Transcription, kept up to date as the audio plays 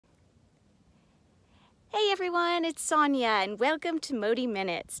Hey everyone, it's Sonia and welcome to Moti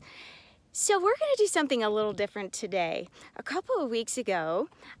Minutes. So we're going to do something a little different today. A couple of weeks ago,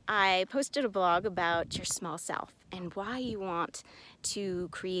 I posted a blog about your small self and why you want to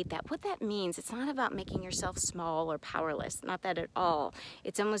create that, what that means. It's not about making yourself small or powerless, not that at all.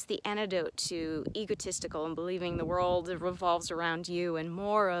 It's almost the antidote to egotistical and believing the world revolves around you, and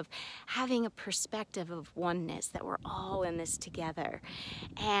more of having a perspective of oneness, that we're all in this together.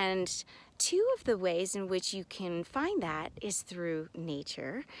 And two of the ways in which you can find that is through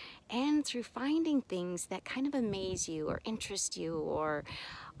nature and through finding things that kind of amaze you or interest you or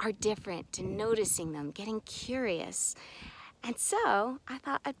are different, and noticing them, getting curious. And so I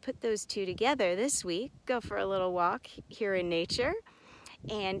thought I'd put those two together this week, go for a little walk here in nature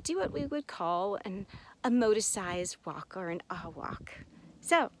and do what we would call a Moti-sized walk or an awe walk.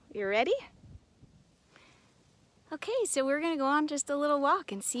 So, you ready? Okay, so we're going to go on just a little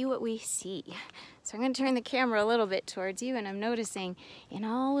walk and see what we see. So I'm going to turn the camera a little bit towards you, and I'm noticing in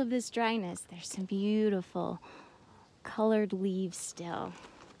all of this dryness, there's some beautiful colored leaves still.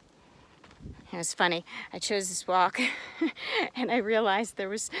 It was funny, I chose this walk and I realized there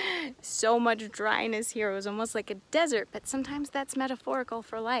was so much dryness here. It was almost like a desert, but sometimes that's metaphorical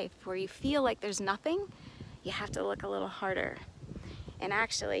for life. Where you feel like there's nothing, you have to look a little harder. And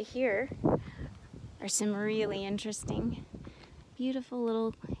actually here are some really interesting, beautiful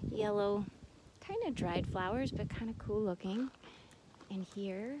little yellow, kind of dried flowers, but kind of cool looking. And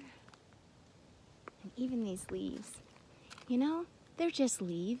here, and even these leaves. You know, they're just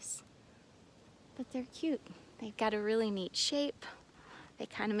leaves, but they're cute. They've got a really neat shape. They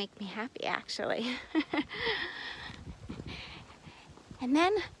kind of make me happy, actually. And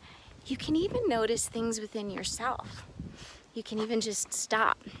then you can even notice things within yourself. You can even just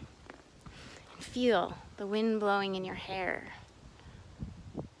stop and feel the wind blowing in your hair.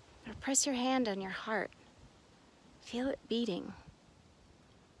 Or press your hand on your heart. Feel it beating.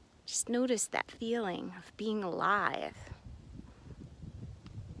 Just notice that feeling of being alive.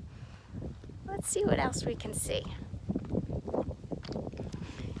 Let's see what else we can see.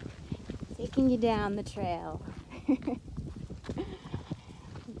 Taking you down the trail.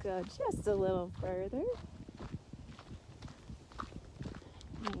 Go just a little further.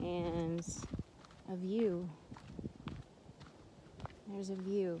 And a view. There's a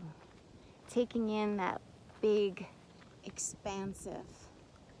view. Taking in that big, expansive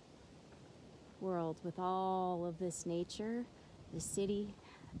world with all of this nature, the city,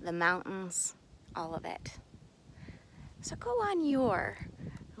 the mountains, all of it. So go on your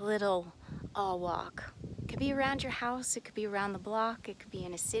little awe walk. It could be around your house, it could be around the block, it could be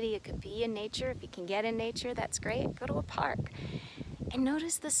in a city, it could be in nature. If you can get in nature, that's great. Go to a park and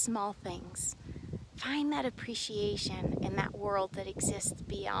notice the small things. Find that appreciation in that world that exists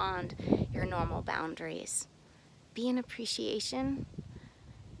beyond your normal boundaries. Be in appreciation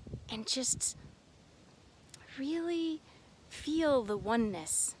and just really feel the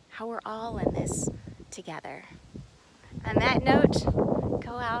oneness, how we're all in this together. On that note,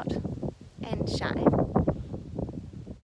 go out and shine.